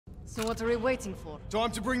So what are we waiting for?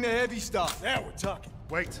 Time to bring the heavy stuff. Now we're talking.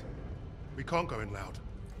 Wait. We can't go in loud.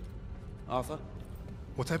 Arthur?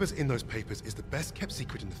 Whatever's in those papers is the best kept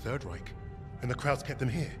secret in the Third Reich. And the crowd's kept them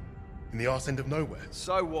here, in the arse end of nowhere.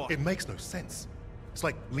 So what? It makes no sense. It's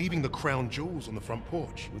like leaving the crown jewels on the front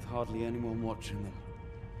porch. With hardly anyone watching them.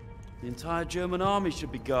 The entire German army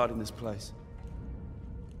should be guarding this place.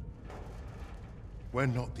 We're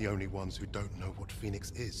not the only ones who don't know what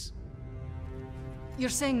Phoenix is. You're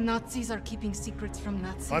saying Nazis are keeping secrets from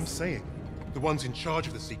Nazis? I'm saying the ones in charge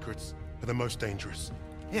of the secrets are the most dangerous.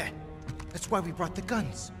 Yeah, that's why we brought the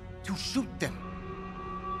guns. To shoot them.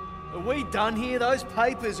 Are we done here? Those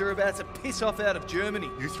papers are about to piss off out of Germany.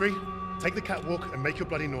 You three, take the catwalk and make your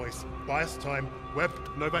bloody noise. Buy us time. Webb,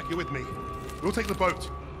 Novak, you're with me. We'll take the boat.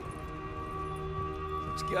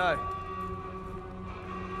 Let's go.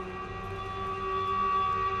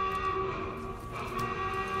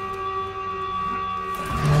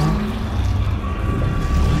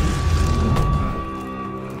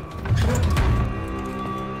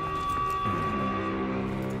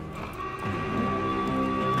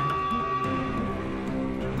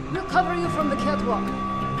 We'll cover you from the catwalk.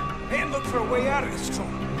 And look for a way out of this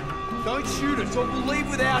trouble. Don't shoot us or we'll leave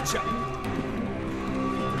without you.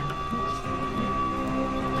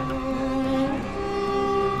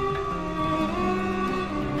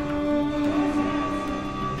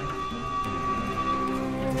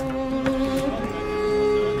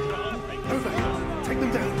 Take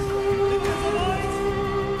them down.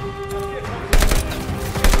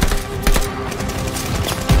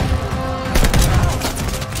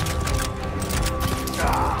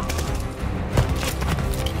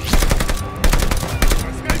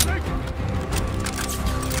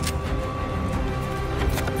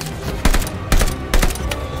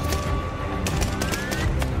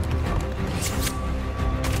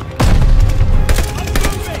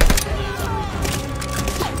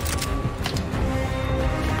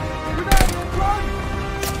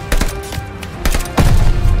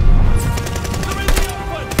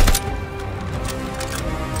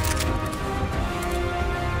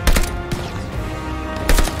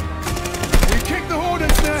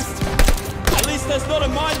 There's not a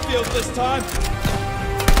minefield this time.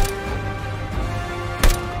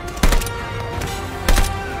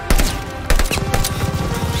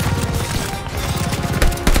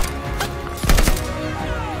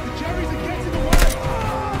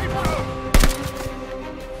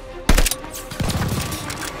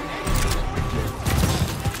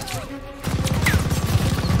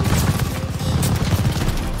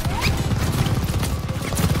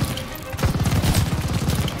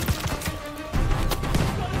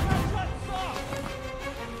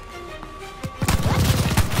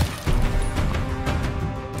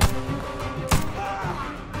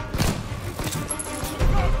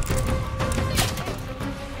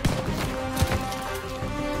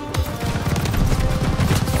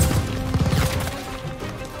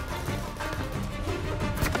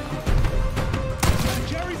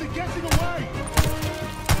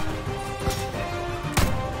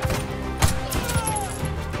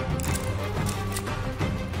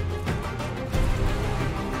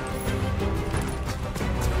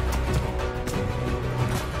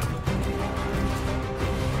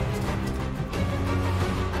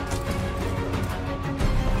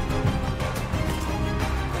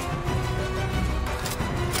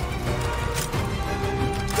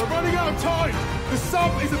 Running out of time! The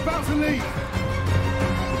sub is about to leave!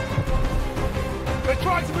 They're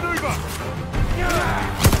trying to maneuver!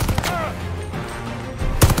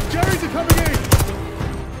 Jerry's are coming in!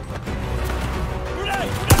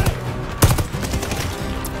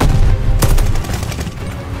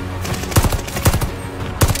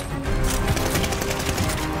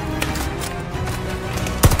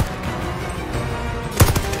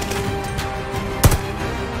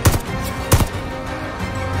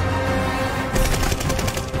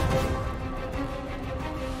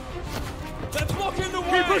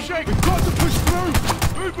 Keep pushing! We've got to push through!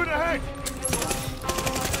 Movement ahead!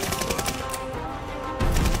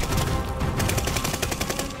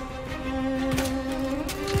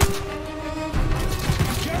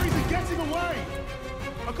 Jerry's are getting away!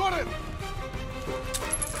 I got him!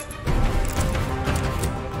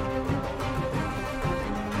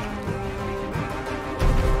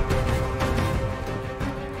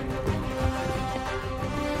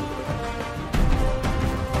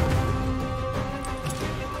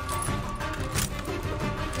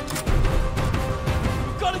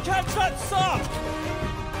 Catch that sub!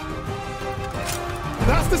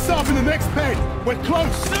 That's the sub in the next pen! We're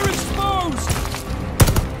close! They're exposed!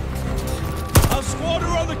 Our squad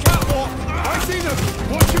are on the catwalk! I see them!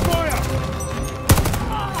 Watch your fire!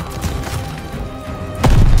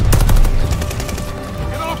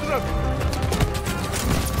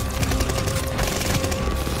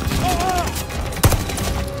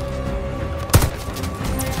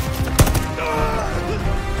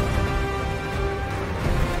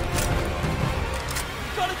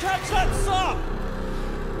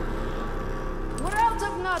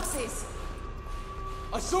 asses!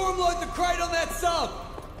 I saw him load the crate on that sub!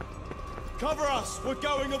 Cover us, we're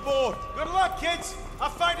going aboard. Good luck, kids. I'll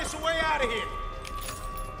find us a way out of here.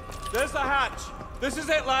 There's the hatch. This is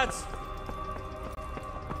it, lads.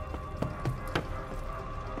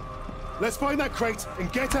 Let's find that crate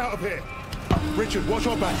and get out of here. Richard, watch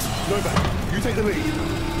our backs. Novak, you take the lead.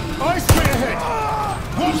 Eyes straight ahead.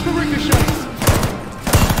 Watch the ricochets.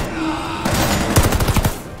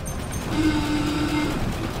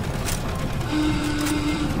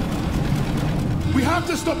 We have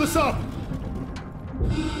to stop the sub.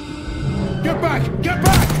 Get back! Get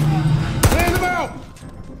back! Clear them out!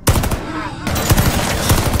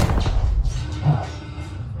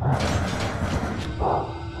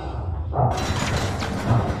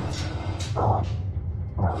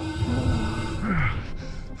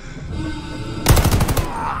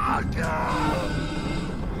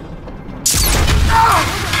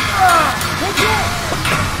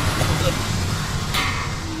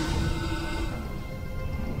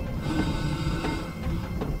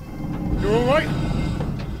 You're all right?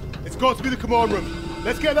 It's got to be the command room.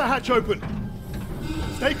 Let's get that hatch open.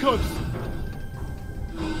 Stay close.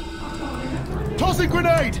 Tossing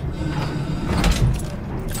grenade!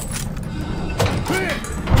 Clear!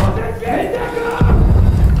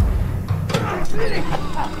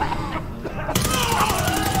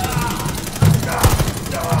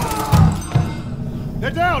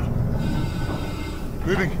 They're down!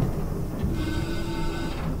 Moving.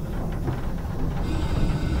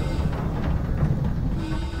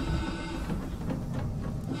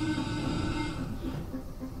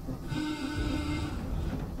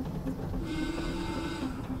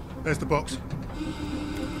 There's the box.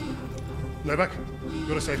 Novak, you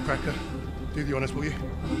got a safe cracker. Do the honors, will you?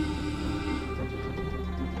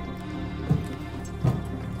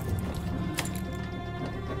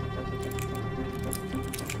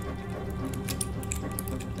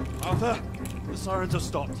 Arthur, the sirens have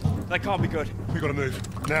stopped. They can't be good. We gotta move.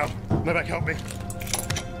 Now. Novak, help me.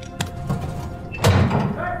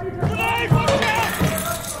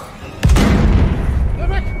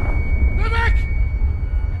 Novak! Novak!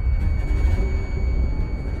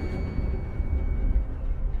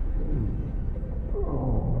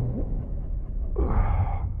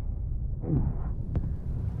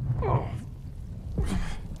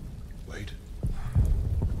 Wait.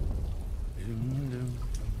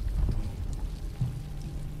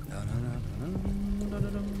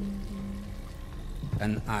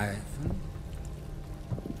 An iPhone?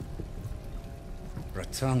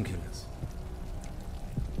 Rectangulars.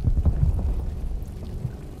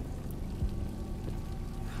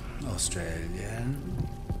 Australian.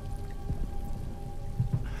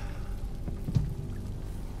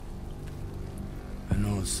 And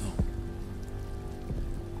also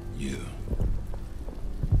you.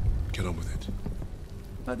 Get on with it.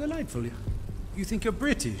 How delightful. You think you're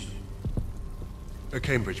British? A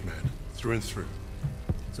Cambridge man, through and through.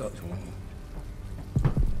 So,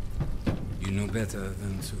 you know better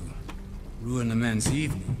than to ruin a man's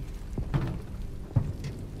evening.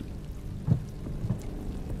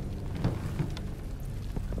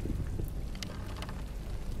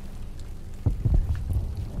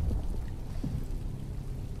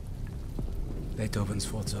 Beethoven's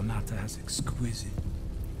Fourth Sonata has exquisite,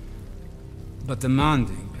 but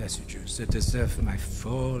demanding passages that deserve my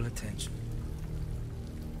full attention.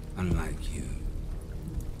 Unlike you.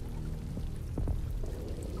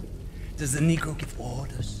 Does the Negro give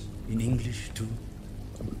orders in English too?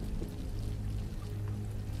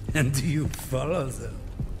 And do you follow them?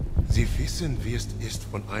 Sie wissen, wie es ist,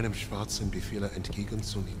 von einem Schwarzen Befehle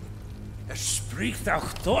entgegenzunehmen. Er spricht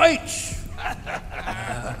auch Deutsch!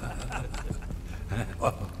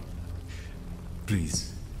 Oh.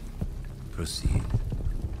 Please, proceed.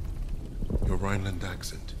 Your Rhineland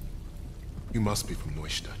accent. You must be from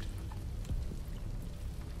Neustadt.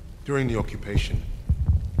 During the occupation,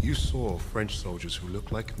 you saw French soldiers who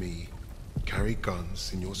look like me carry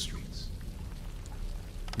guns in your streets.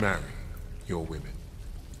 Marry your women.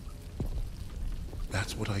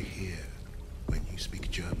 That's what I hear when you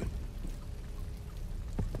speak German.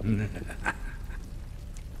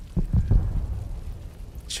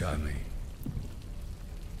 Charming.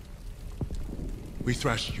 We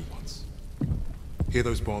thrashed you once. Hear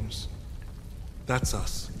those bombs? That's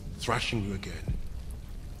us, thrashing you again.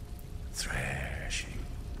 Thrashing.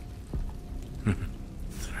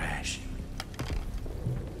 Thrashing.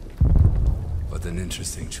 What an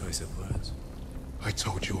interesting choice of words. I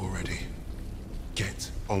told you already.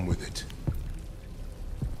 Get on with it.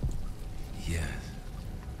 Yes.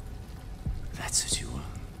 That's what you want.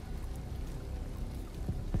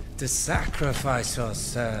 to sacrifice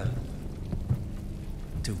yourself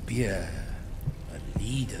to be a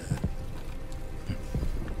leader.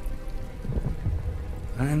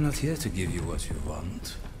 I am not here to give you what you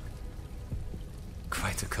want.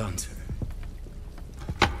 Quite the contrary.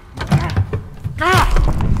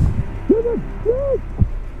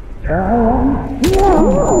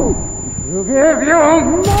 To give you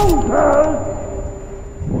mortals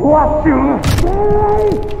what you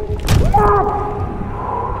say not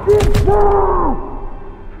deserve!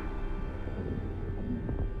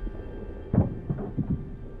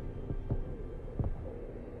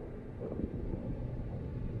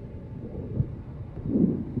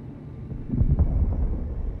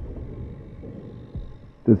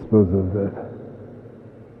 Dispose of that.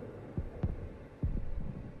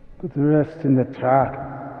 Put the rest in the truck.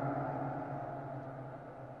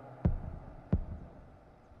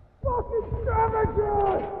 Fucking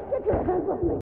savages! Get your hands off me!